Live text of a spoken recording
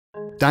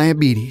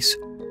Diabetes.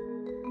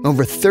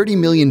 Over 30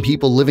 million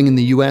people living in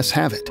the US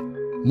have it.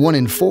 1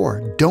 in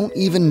 4 don't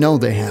even know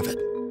they have it.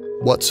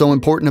 What's so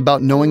important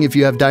about knowing if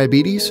you have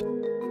diabetes?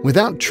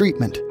 Without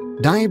treatment,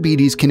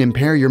 diabetes can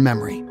impair your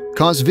memory,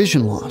 cause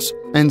vision loss,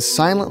 and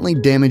silently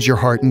damage your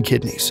heart and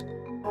kidneys.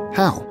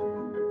 How?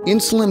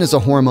 Insulin is a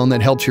hormone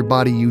that helps your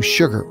body use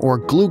sugar or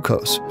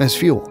glucose as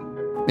fuel.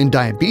 In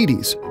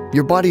diabetes,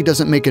 your body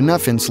doesn't make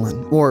enough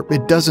insulin, or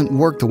it doesn't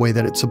work the way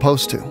that it's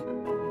supposed to.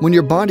 When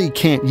your body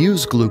can't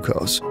use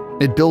glucose,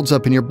 it builds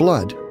up in your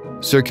blood,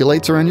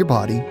 circulates around your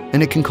body,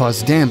 and it can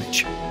cause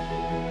damage.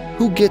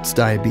 Who gets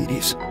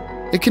diabetes?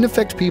 It can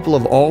affect people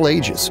of all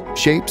ages,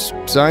 shapes,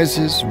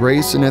 sizes,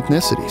 race, and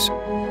ethnicities.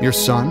 Your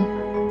son,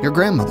 your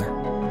grandmother,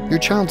 your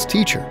child's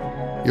teacher,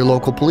 your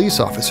local police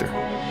officer,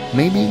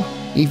 maybe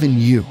even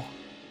you.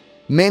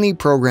 Many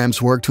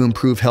programs work to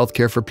improve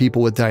healthcare for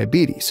people with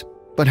diabetes,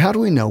 but how do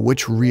we know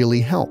which really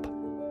help?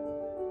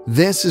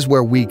 This is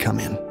where we come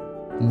in.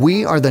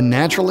 We are the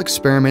Natural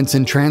Experiments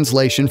in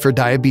Translation for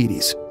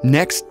Diabetes,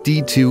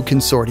 NEXT-D2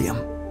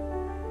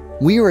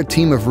 Consortium. We are a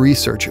team of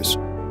researchers,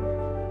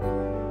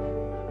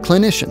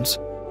 clinicians,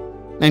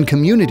 and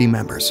community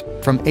members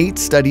from 8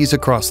 studies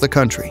across the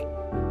country.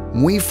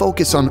 We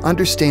focus on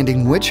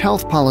understanding which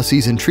health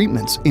policies and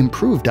treatments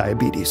improve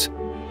diabetes.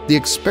 The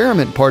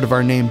experiment part of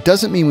our name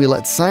doesn't mean we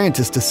let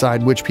scientists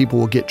decide which people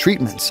will get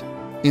treatments.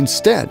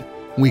 Instead,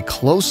 we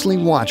closely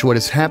watch what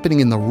is happening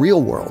in the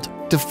real world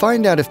to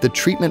find out if the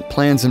treatment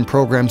plans and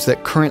programs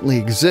that currently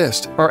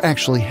exist are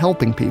actually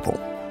helping people.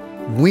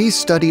 We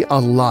study a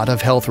lot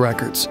of health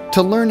records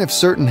to learn if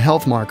certain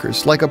health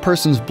markers, like a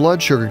person's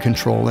blood sugar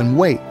control and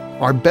weight,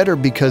 are better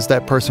because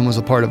that person was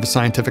a part of a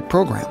scientific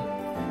program.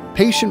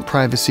 Patient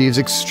privacy is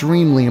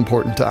extremely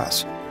important to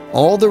us.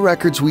 All the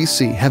records we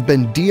see have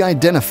been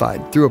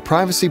de-identified through a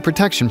privacy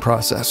protection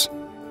process.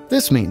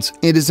 This means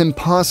it is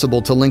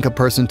impossible to link a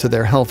person to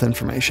their health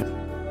information.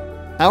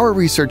 Our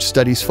research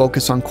studies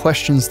focus on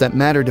questions that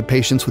matter to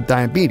patients with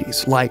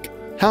diabetes, like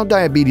how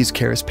diabetes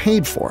care is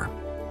paid for.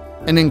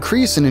 An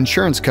increase in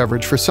insurance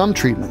coverage for some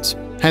treatments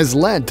has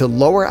led to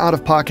lower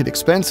out-of-pocket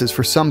expenses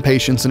for some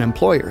patients and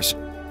employers.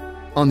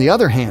 On the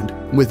other hand,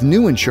 with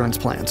new insurance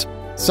plans,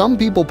 some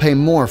people pay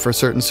more for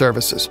certain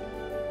services.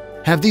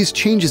 Have these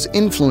changes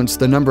influenced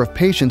the number of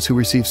patients who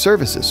receive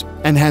services,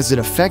 and has it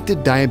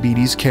affected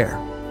diabetes care?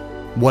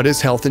 What is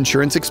health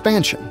insurance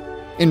expansion?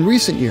 In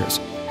recent years,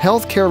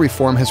 health care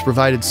reform has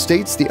provided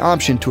states the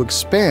option to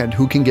expand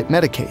who can get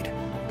Medicaid,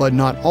 but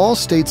not all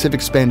states have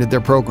expanded their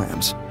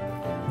programs.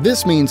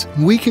 This means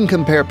we can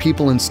compare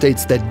people in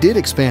states that did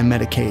expand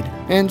Medicaid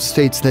and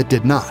states that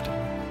did not.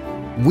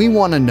 We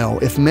want to know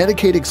if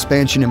Medicaid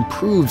expansion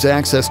improves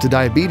access to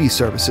diabetes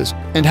services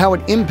and how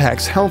it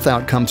impacts health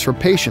outcomes for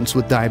patients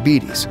with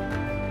diabetes.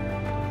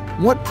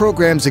 What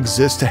programs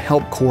exist to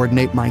help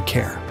coordinate my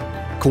care?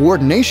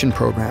 Coordination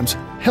programs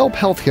help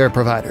healthcare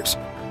providers,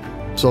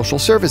 social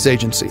service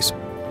agencies,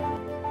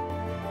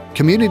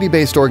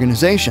 community-based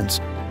organizations,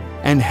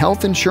 and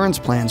health insurance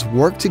plans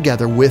work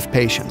together with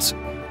patients.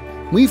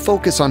 We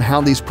focus on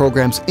how these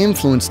programs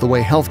influence the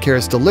way healthcare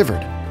is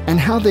delivered and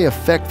how they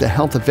affect the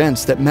health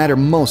events that matter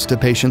most to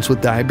patients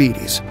with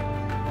diabetes.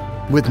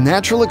 With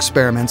Natural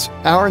Experiments,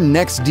 our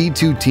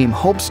NEXT-D2 team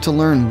hopes to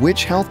learn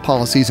which health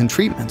policies and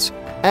treatments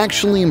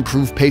actually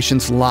improve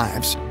patients'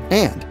 lives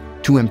and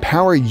to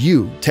empower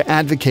you to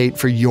advocate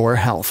for your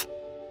health.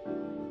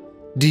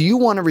 Do you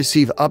want to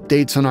receive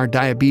updates on our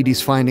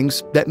diabetes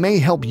findings that may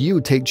help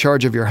you take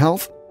charge of your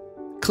health?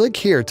 Click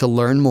here to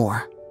learn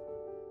more.